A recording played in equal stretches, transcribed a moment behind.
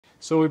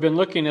So we've been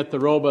looking at the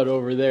robot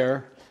over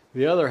there.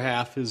 The other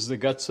half is the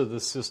guts of the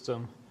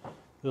system,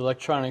 the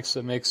electronics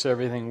that makes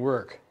everything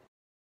work.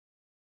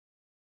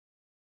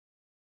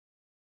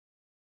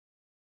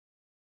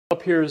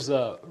 Up here is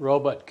the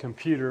robot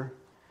computer.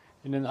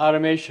 And in the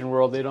automation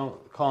world, they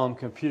don't call them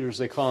computers,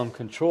 they call them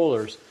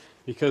controllers,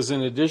 because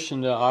in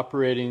addition to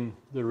operating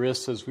the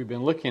wrist as we've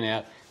been looking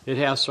at, it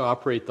has to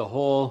operate the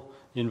whole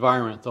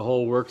environment, the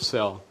whole work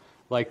cell,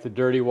 like the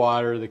dirty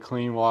water, the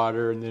clean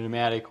water, and the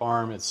pneumatic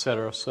arm,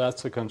 etc. So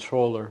that's a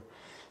controller.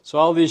 So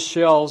all these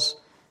shells,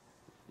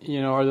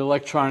 are the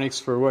electronics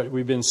for what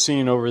we've been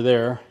seeing over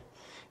there.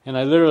 And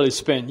I literally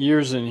spent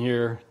years in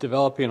here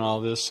developing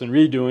all this and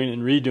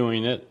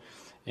redoing it.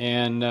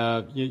 And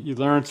you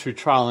learn through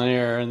trial and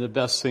error, and the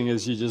best thing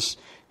is you just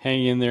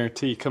hang in there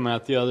until you come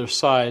out the other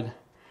side.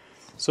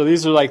 So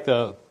these are like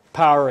the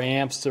power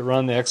amps that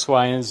run the X,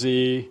 Y, and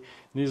Z.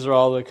 These are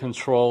all the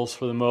controls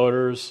for the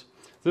motors.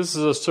 This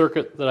is a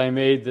circuit that I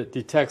made that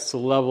detects the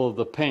level of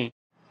the paint.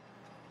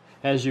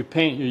 As you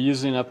paint, you're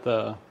using up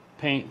the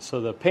paint,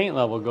 so the paint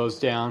level goes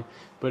down.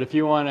 But if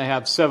you want to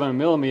have 7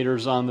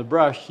 millimeters on the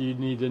brush, you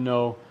need to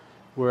know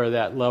where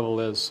that level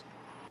is.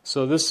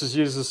 So this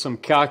uses some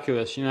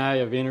calculus. You know how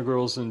you have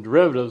integrals and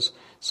derivatives.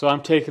 So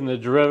I'm taking the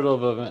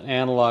derivative of an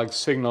analog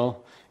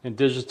signal and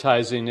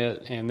digitizing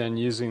it and then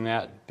using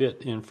that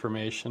bit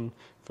information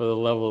for the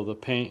level of the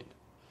paint.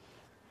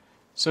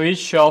 So each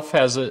shelf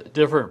has a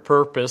different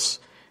purpose.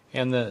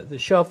 And the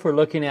shelf we're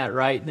looking at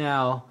right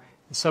now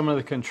is some of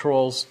the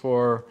controls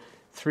for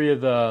 3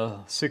 of the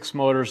 6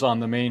 motors on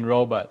the main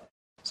robot.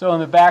 So in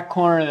the back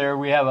corner there,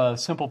 we have a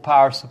simple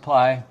power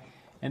supply.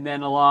 And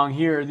then along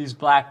here, these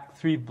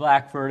 3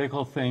 black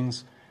vertical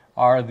things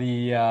are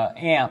the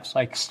amps.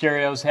 Like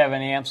stereos have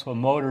an amps, well,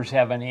 motors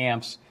have an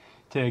amps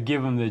to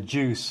give them the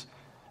juice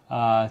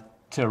to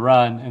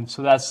run. And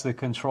so that's the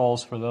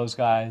controls for those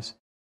guys.